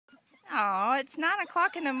Oh, it's 9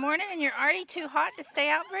 o'clock in the morning and you're already too hot to stay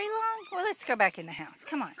out very long? Well, let's go back in the house.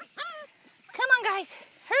 Come on. Come on, guys.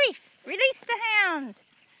 Hurry. Release the hounds.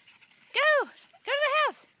 Go. Go to the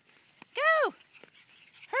house. Go.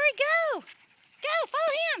 Hurry, go. Go.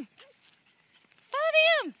 Follow him. Follow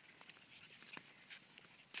him.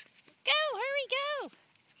 Go. Hurry, go.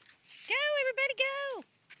 Go, everybody, go.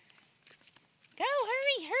 Go,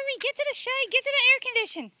 hurry, hurry. Get to the shade. Get to the air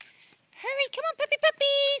condition. Hurry, come on,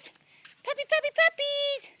 puppies. Puppy,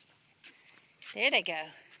 puppies. There they go.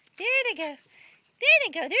 There they go. There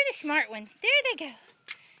they go. They're the smart ones. There they go.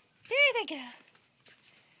 There they go.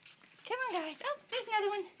 Come on, guys. Oh, there's another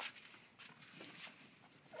one.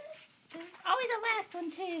 There's always a last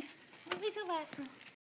one, too. Always a last one.